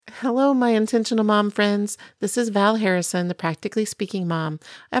Hello, my intentional mom friends. This is Val Harrison, the Practically Speaking Mom.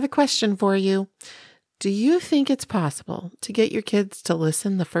 I have a question for you. Do you think it's possible to get your kids to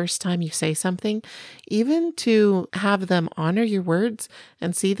listen the first time you say something, even to have them honor your words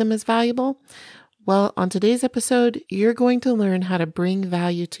and see them as valuable? Well, on today's episode, you're going to learn how to bring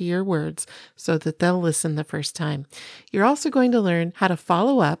value to your words so that they'll listen the first time. You're also going to learn how to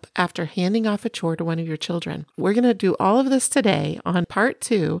follow up after handing off a chore to one of your children. We're going to do all of this today on part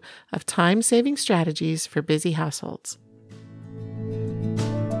 2 of time-saving strategies for busy households.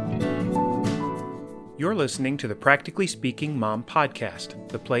 You're listening to the Practically Speaking Mom podcast,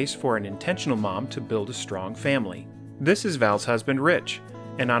 the place for an intentional mom to build a strong family. This is Val's husband, Rich,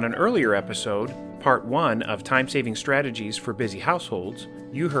 and on an earlier episode, Part 1 of Time-Saving Strategies for Busy Households,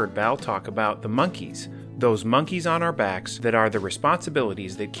 you heard Val talk about the monkeys, those monkeys on our backs that are the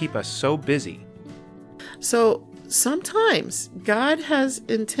responsibilities that keep us so busy. So sometimes God has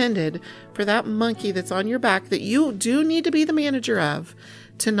intended for that monkey that's on your back that you do need to be the manager of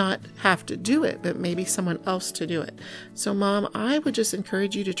to not have to do it, but maybe someone else to do it. So Mom, I would just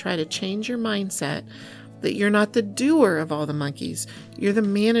encourage you to try to change your mindset that you're not the doer of all the monkeys. You're the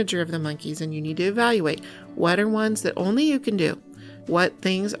manager of the monkeys, and you need to evaluate what are ones that only you can do. What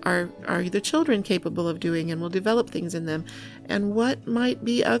things are the children capable of doing, and will develop things in them, and what might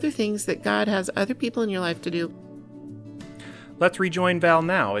be other things that God has other people in your life to do. Let's rejoin Val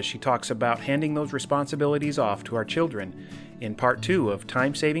now as she talks about handing those responsibilities off to our children in Part 2 of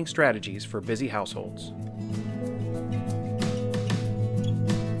Time-Saving Strategies for Busy Households.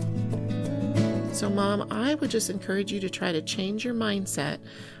 So Mom, I would just encourage you to try to change your mindset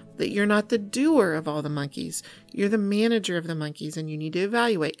that you're not the doer of all the monkeys. You're the manager of the monkeys, and you need to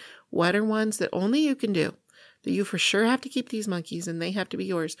evaluate what are ones that only you can do, that you for sure have to keep these monkeys and they have to be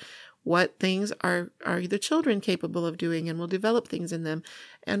yours. What things are the children capable of doing and will develop things in them,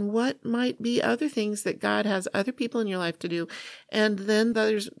 and what might be other things that God has other people in your life to do. And then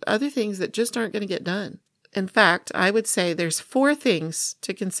there's other things that just aren't going to get done. In fact, I would say there's 4 things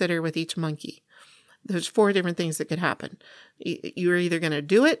to consider with each monkey. There's 4 different things that could happen. You're either going to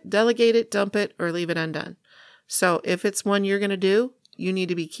do it, delegate it, dump it, or leave it undone. So if it's one you're going to do, you need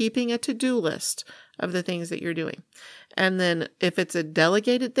to be keeping a to-do list of the things that you're doing. And then if it's a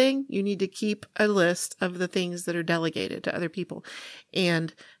delegated thing, you need to keep a list of the things that are delegated to other people.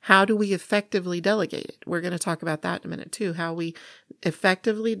 And how do we effectively delegate it? We're going to talk about that in a minute too, how we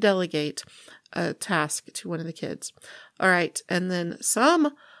effectively delegate a task to one of the kids. All right. And then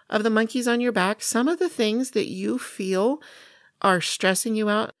some of the monkeys on your back, some of the things that you feel are stressing you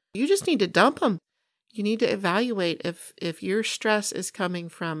out, you just need to dump them. You need to evaluate if your stress is coming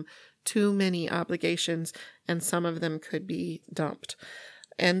from too many obligations, and some of them could be dumped.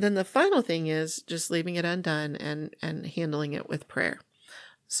 And then the final thing is just leaving it undone and handling it with prayer.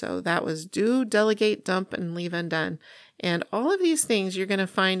 So that was do, delegate, dump, and leave undone. And all of these things you're going to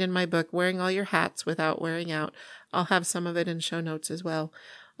find in my book, Wearing All Your Hats Without Wearing Out. I'll have some of it in show notes as well.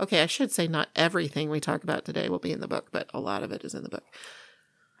 Okay, I should say not everything we talk about today will be in the book, but a lot of it is in the book.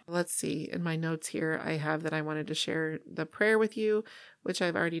 Let's see. In my notes here, I have that I wanted to share the prayer with you, which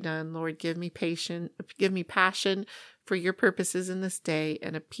I've already done. Lord, give me passion for your purposes in this day,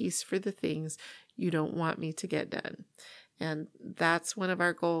 and a peace for the things you don't want me to get done. And that's one of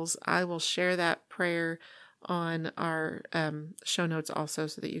our goals. I will share that prayer on our show notes also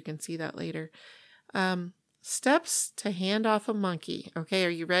so that you can see that later. Steps to hand off a monkey. Okay, are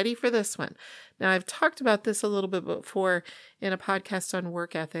you ready for this one? Now, I've talked about this a little bit before in a podcast on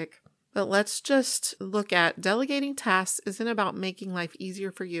work ethic, but let's just look at delegating tasks isn't about making life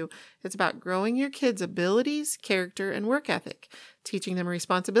easier for you. It's about growing your kids' abilities, character, and work ethic, teaching them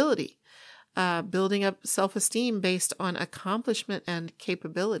responsibility, building up self-esteem based on accomplishment and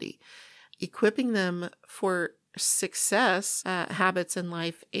capability, equipping them for success habits in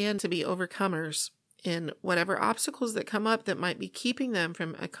life, and to be overcomers in whatever obstacles that come up that might be keeping them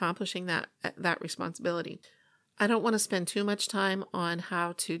from accomplishing that responsibility. I don't want to spend too much time on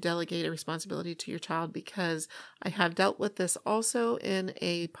how to delegate a responsibility to your child because I have dealt with this also in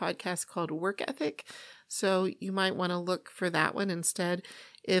a podcast called Work Ethic. So you might want to look for that one instead.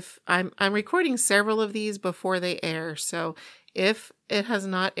 If I'm recording several of these before they air. So if it has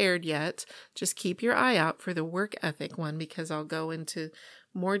not aired yet, just keep your eye out for the Work Ethic one because I'll go into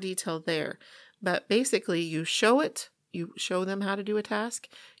more detail there. But basically, you show them how to do a task,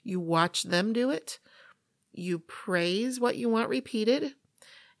 you watch them do it, you praise what you want repeated,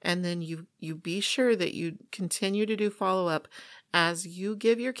 and then you be sure that you continue to do follow-up as you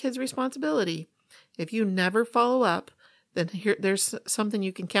give your kids responsibility. If you never follow up, then there's something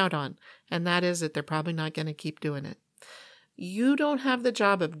you can count on, and that is that they're probably not going to keep doing it. You don't have the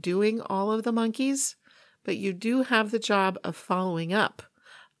job of doing all of the monkeys, but you do have the job of following up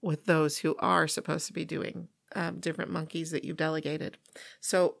with those who are supposed to be doing different monkeys that you've delegated.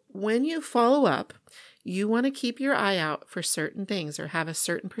 So when you follow up, you want to keep your eye out for certain things or have a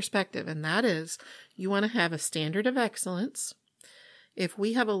certain perspective, and that is you want to have a standard of excellence. If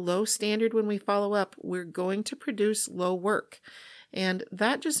we have a low standard when we follow up, we're going to produce low work. And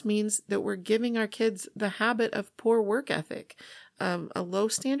that just means that we're giving our kids the habit of poor work ethic, a low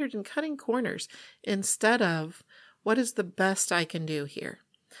standard and cutting corners, instead of what is the best I can do here.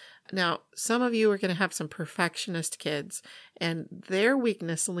 Now, some of you are going to have some perfectionist kids, and their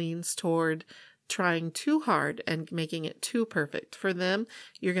weakness leans toward trying too hard and making it too perfect. For them,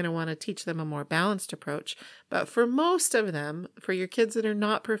 you're going to want to teach them a more balanced approach. But for most of them, for your kids that are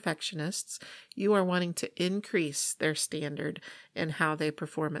not perfectionists, you are wanting to increase their standard and how they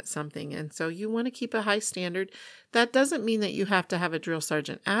perform at something. And so you want to keep a high standard. That doesn't mean that you have to have a drill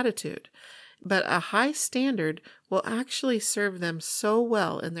sergeant attitude, but a high standard will actually serve them so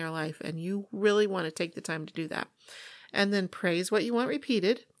well in their life. And you really want to take the time to do that. And then praise what you want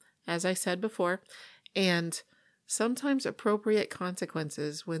repeated, as I said before, and sometimes appropriate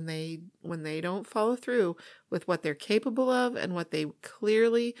consequences when they don't follow through with what they're capable of and what they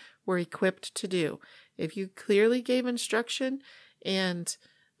clearly were equipped to do. If you clearly gave instruction and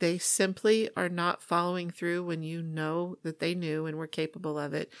they simply are not following through when you know that they knew and were capable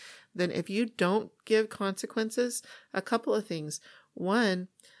of it, then if you don't give consequences, a couple of things. One,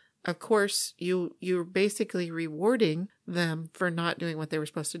 of course, you're basically rewarding them for not doing what they were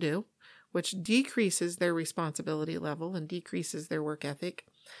supposed to do, which decreases their responsibility level and decreases their work ethic.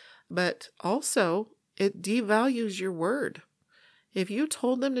 But also, it devalues your word. If you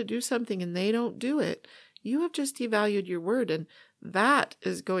told them to do something and they don't do it, you have just devalued your word, and that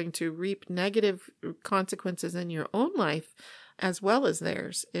is going to reap negative consequences in your own life as well as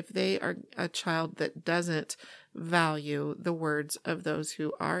theirs if they are a child that doesn't value the words of those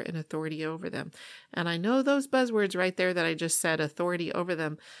who are in authority over them. And I know those buzzwords right there that I just said, authority over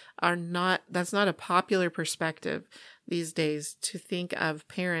them, that's not a popular perspective these days to think of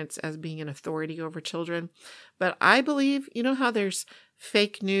parents as being an authority over children. But I believe, you know how there's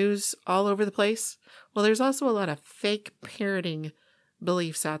fake news all over the place? Well, there's also a lot of fake parenting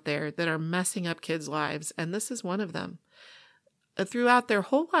beliefs out there that are messing up kids' lives, and this is one of them. Throughout their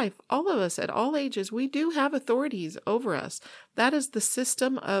whole life, all of us at all ages, we do have authorities over us. That is the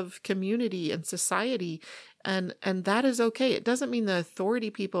system of community and society, and that is okay. It doesn't mean the authority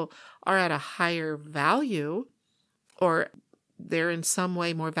people are at a higher value or they're in some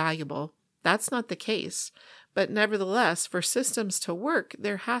way more valuable. That's not the case. But nevertheless, for systems to work,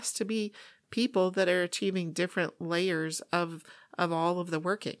 there has to be people that are achieving different layers of all of the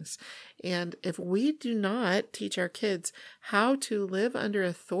workings. And if we do not teach our kids how to live under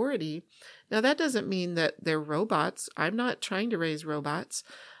authority, now that doesn't mean that they're robots. I'm not trying to raise robots.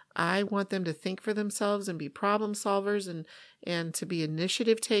 I want them to think for themselves and be problem solvers and to be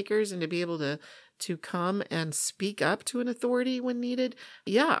initiative takers and to be able to come and speak up to an authority when needed.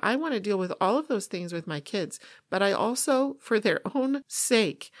 Yeah, I want to deal with all of those things with my kids, but I also, for their own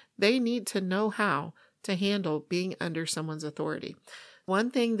sake, they need to know how to handle being under someone's authority. One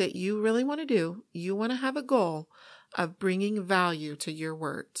thing that you really want to do, you want to have a goal of bringing value to your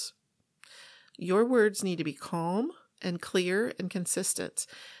words. Your words need to be calm and clear and consistent.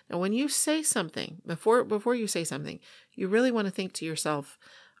 Now, when you say something, before you say something, you really want to think to yourself,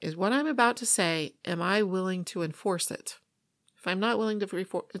 is what I'm about to say, am I willing to enforce it? If I'm not willing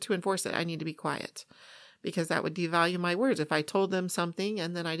to enforce it, I need to be quiet, because that would devalue my words. If I told them something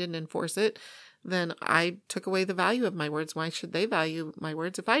and then I didn't enforce it, then I took away the value of my words. Why should they value my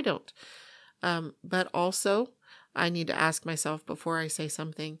words if I don't? But also, I need to ask myself before I say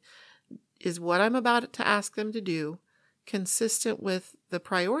something, is what I'm about to ask them to do consistent with the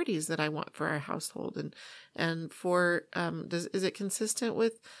priorities that I want for our household? And for, is it consistent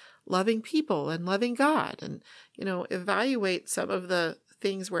with loving people and loving God? And, evaluate some of the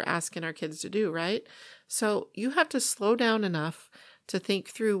things we're asking our kids to do, right? So you have to slow down enough to think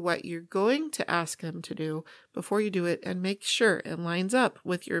through what you're going to ask them to do before you do it, and make sure it lines up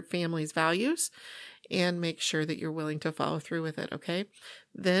with your family's values, and make sure that you're willing to follow through with it, okay?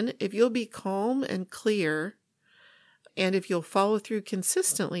 Then if you'll be calm and clear, and if you'll follow through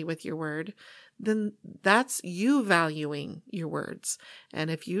consistently with your word, then that's you valuing your words. And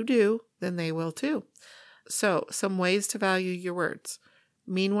if you do, then they will too. So some ways to value your words.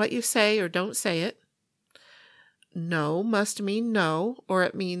 Mean what you say or don't say it. No must mean no, or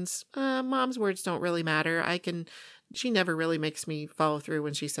it means, mom's words don't really matter. She never really makes me follow through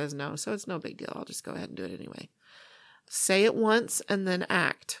when she says no, so it's no big deal. I'll just go ahead and do it anyway. Say it once and then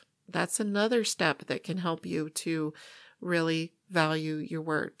act. That's another step that can help you to really value your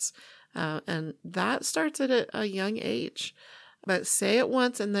words. And that starts at a young age. But say it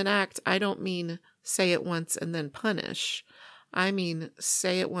once and then act, I don't mean say it once and then punish. I mean,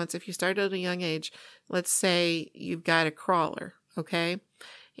 say it once. If you start at a young age, let's say you've got a crawler, okay?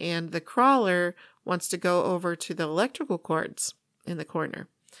 And the crawler wants to go over to the electrical cords in the corner.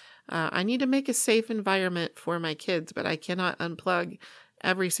 I need to make a safe environment for my kids, but I cannot unplug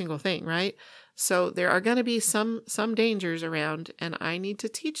every single thing, right? So there are going to be some dangers around, and I need to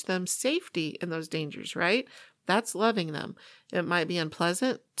teach them safety in those dangers, right? That's loving them. It might be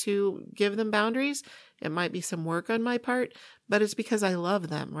unpleasant to give them boundaries. It might be some work on my part, but it's because I love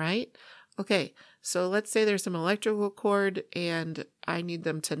them, right? Okay, so let's say there's some electrical cord and I need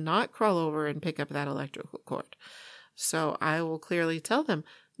them to not crawl over and pick up that electrical cord. So I will clearly tell them,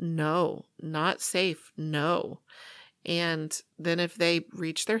 no, not safe, no. And then if they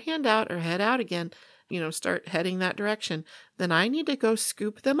reach their hand out or head out again, start heading that direction, then I need to go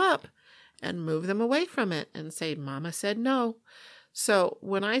scoop them up and move them away from it and say, Mama said no. So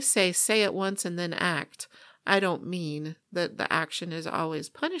when I say it once and then act, I don't mean that the action is always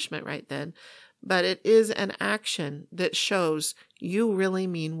punishment right then, but it is an action that shows you really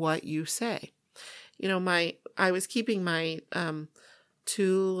mean what you say. I was keeping my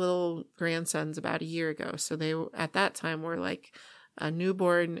two little grandsons about a year ago. So they at that time were like a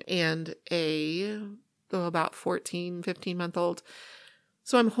newborn and about 14, 15-month-old.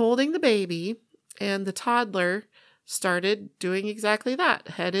 So I'm holding the baby, and the toddler started doing exactly that,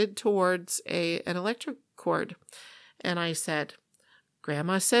 headed towards an electric cord. And I said,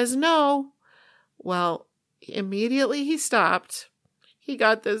 Grandma says no. Well, immediately he stopped. He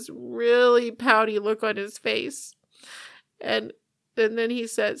got this really pouty look on his face. And then he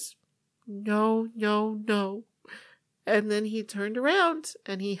says, no, no, no. And then he turned around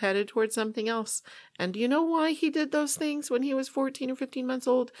and he headed towards something else. And do you know why he did those things when he was 14 or 15 months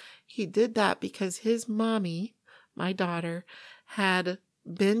old? He did that because his mommy, my daughter, had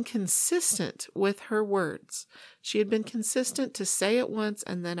been consistent with her words. She had been consistent to say it once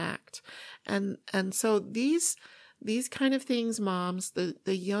and then act. And so these kind of things, moms, the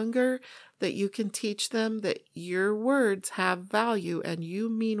younger that you can teach them that your words have value and you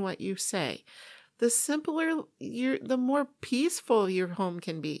mean what you say, the simpler, the more peaceful your home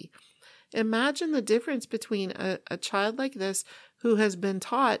can be. Imagine the difference between a child like this who has been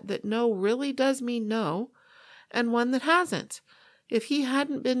taught that no really does mean no, and one that hasn't. If he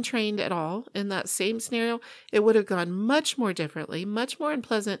hadn't been trained at all in that same scenario, it would have gone much more differently, much more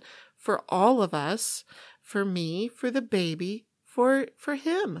unpleasant for all of us, for me, for the baby, for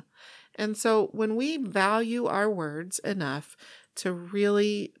him. And so when we value our words enough to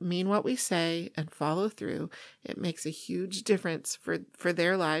really mean what we say and follow through, it makes a huge difference for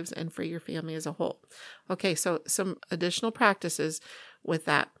their lives and for your family as a whole. Okay, so some additional practices with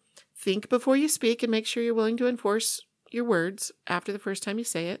that. Think before you speak and make sure you're willing to enforce your words after the first time you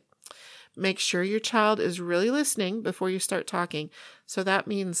say it. Make sure your child is really listening before you start talking. So that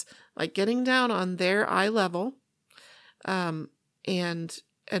means like getting down on their eye level, and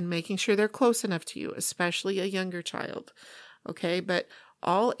making sure they're close enough to you, especially a younger child. Okay, but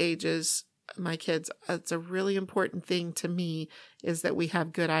all ages, my kids, it's a really important thing to me is that we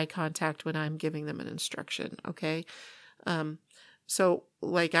have good eye contact when I'm giving them an instruction. Okay, so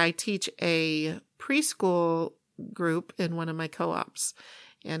like I teach a preschool group in one of my co-ops.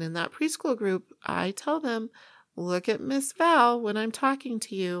 And in that preschool group, I tell them, look at Miss Val when I'm talking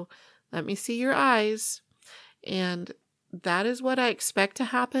to you. Let me see your eyes. And that is what I expect to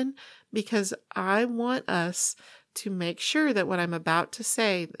happen because I want us to make sure that what I'm about to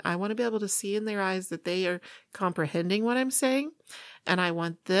say, I want to be able to see in their eyes that they are comprehending what I'm saying. And I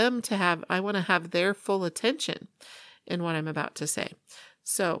want them to have their full attention in what I'm about to say.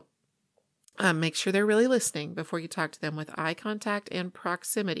 So make sure they're really listening before you talk to them with eye contact and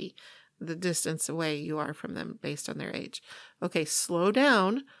proximity, the distance away you are from them based on their age. Okay, slow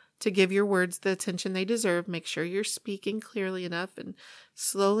down to give your words the attention they deserve. Make sure you're speaking clearly enough and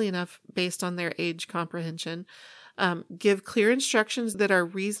slowly enough based on their age comprehension. Give clear instructions that are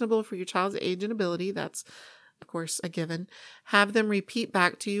reasonable for your child's age and ability. That's, of course, a given. Have them repeat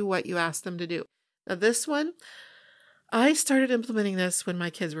back to you what you asked them to do. Now, this one, I started implementing this when my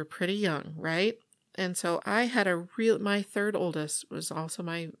kids were pretty young, right? And so I had my third oldest was also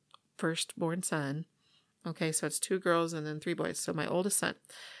my firstborn son. Okay, so it's 2 girls and then 3 boys. So my oldest son,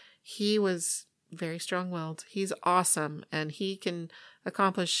 he was very strong-willed. He's awesome, and he can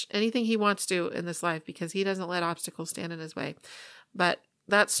accomplish anything he wants to in this life because he doesn't let obstacles stand in his way. But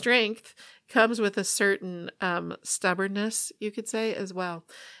that strength comes with a certain stubbornness, you could say, as well.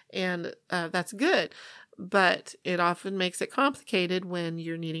 And that's good. But it often makes it complicated when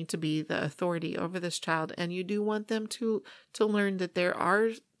you're needing to be the authority over this child. And you do want them to learn that there are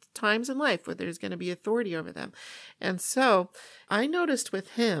times in life where there's going to be authority over them. And so I noticed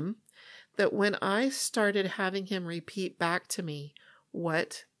with him that when I started having him repeat back to me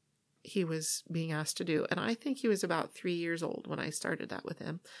what he was being asked to do, and I think he was about 3 years old when I started that with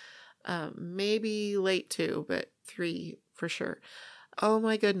him, maybe late 2, but 3 for sure. Oh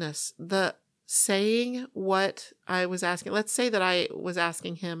my goodness. The saying what I was asking, let's say that I was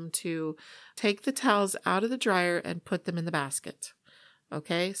asking him to take the towels out of the dryer and put them in the basket.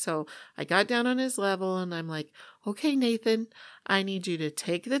 Okay, so I got down on his level and I'm like, okay, Nathan, I need you to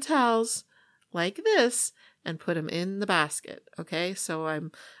take the towels like this and put them in the basket. Okay, so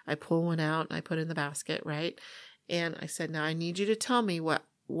I pull one out and I put it in the basket, right? And I said, now I need you to tell me what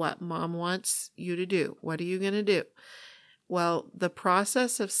mom wants you to do. What are you going to do? Well, the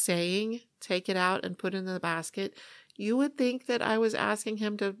process of saying, take it out and put it in the basket, you would think that I was asking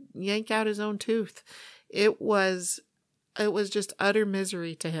him to yank out his own tooth. It was just utter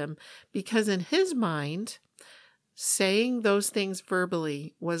misery to him, because in his mind, saying those things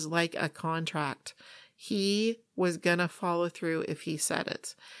verbally was like a contract. He was going to follow through if he said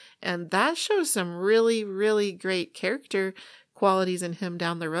it. And that shows some really, really great character qualities in him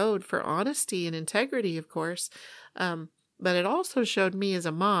down the road for honesty and integrity, of course. But it also showed me as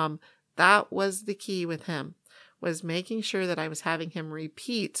a mom, that was the key with him, was making sure that I was having him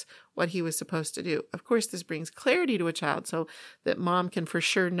repeat what he was supposed to do. Of course, this brings clarity to a child so that mom can for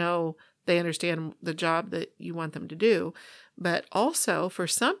sure know they understand the job that you want them to do. But also for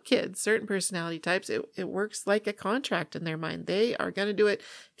some kids, certain personality types, it works like a contract in their mind. They are going to do it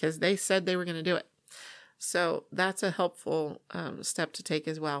because they said they were going to do it. So that's a helpful step to take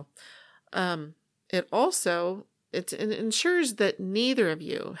as well. It ensures that neither of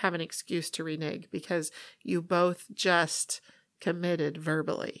you have an excuse to renege because you both just committed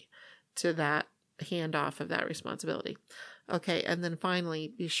verbally to that handoff of that responsibility. Okay, and then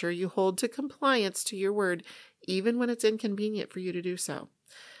finally, be sure you hold to compliance to your word, even when it's inconvenient for you to do so.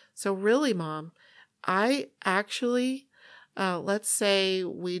 So really, Mom, I actually, let's say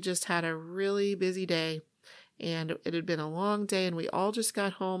we just had a really busy day, and it had been a long day, and we all just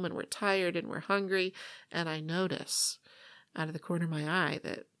got home, and we're tired, and we're hungry, and I notice out of the corner of my eye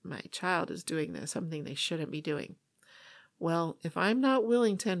that my child is doing something they shouldn't be doing. Well, if I'm not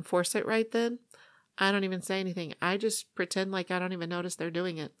willing to enforce it right then, I don't even say anything. I just pretend like I don't even notice they're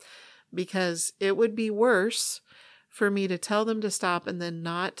doing it, because it would be worse for me to tell them to stop and then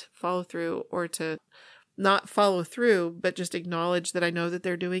not follow through, or to not follow through, but just acknowledge that I know that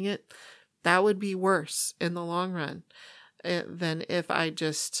they're doing it. That would be worse in the long run than if I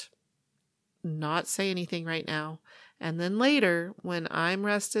just not say anything right now. And then later, when I'm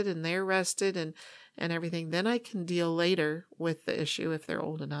rested and they're rested and everything, then I can deal later with the issue if they're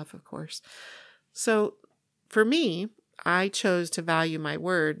old enough, of course. So for me, I chose to value my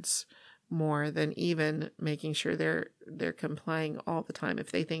words more than even making sure they're complying all the time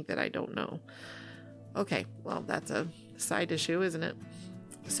if they think that I don't know. Okay, well, that's a side issue, isn't it?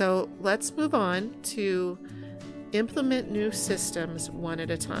 So let's move on to implement new systems one at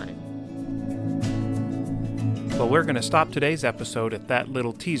a time. Well, we're going to stop today's episode at that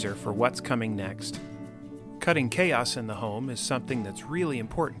little teaser for what's coming next. Cutting chaos in the home is something that's really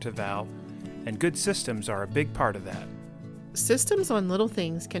important to Val, and good systems are a big part of that. Systems on little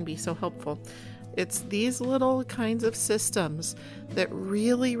things can be so helpful. It's these little kinds of systems that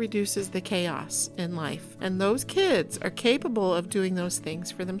really reduces the chaos in life. And those kids are capable of doing those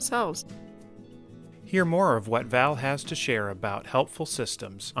things for themselves. Hear more of what Val has to share about helpful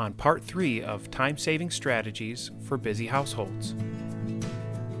systems on Part 3 of Time-Saving Strategies for Busy Households.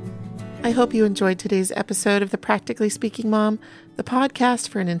 I hope you enjoyed today's episode of The Practically Speaking Mom, the podcast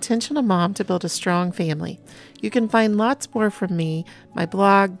for an intentional mom to build a strong family. You can find lots more from me, my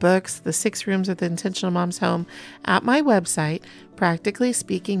blog, books, the 6 Rooms of the Intentional Mom's Home at my website,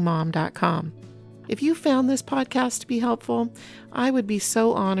 practicallyspeakingmom.com. If you found this podcast to be helpful, I would be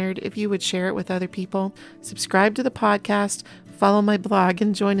so honored if you would share it with other people, subscribe to the podcast, follow my blog,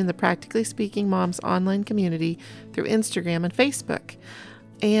 and join in the Practically Speaking Moms online community through Instagram and Facebook.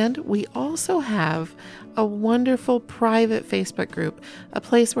 And we also have a wonderful private Facebook group, a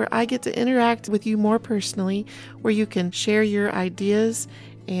place where I get to interact with you more personally, where you can share your ideas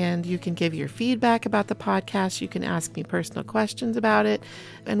and you can give your feedback about the podcast. You can ask me personal questions about it,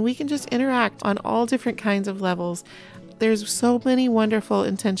 and we can just interact on all different kinds of levels. There's so many wonderful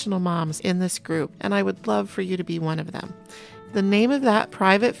intentional moms in this group, and I would love for you to be one of them. The name of that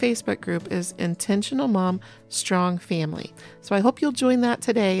private Facebook group is Intentional Mom Strong Family. So I hope you'll join that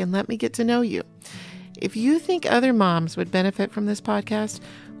today and let me get to know you. If you think other moms would benefit from this podcast,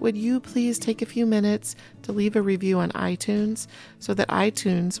 would you please take a few minutes to leave a review on iTunes so that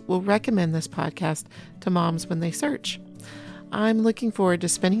iTunes will recommend this podcast to moms when they search? I'm looking forward to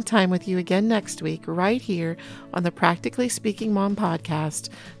spending time with you again next week, right here on the Practically Speaking Mom podcast,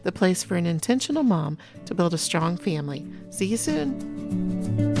 the place for an intentional mom to build a strong family. See you soon.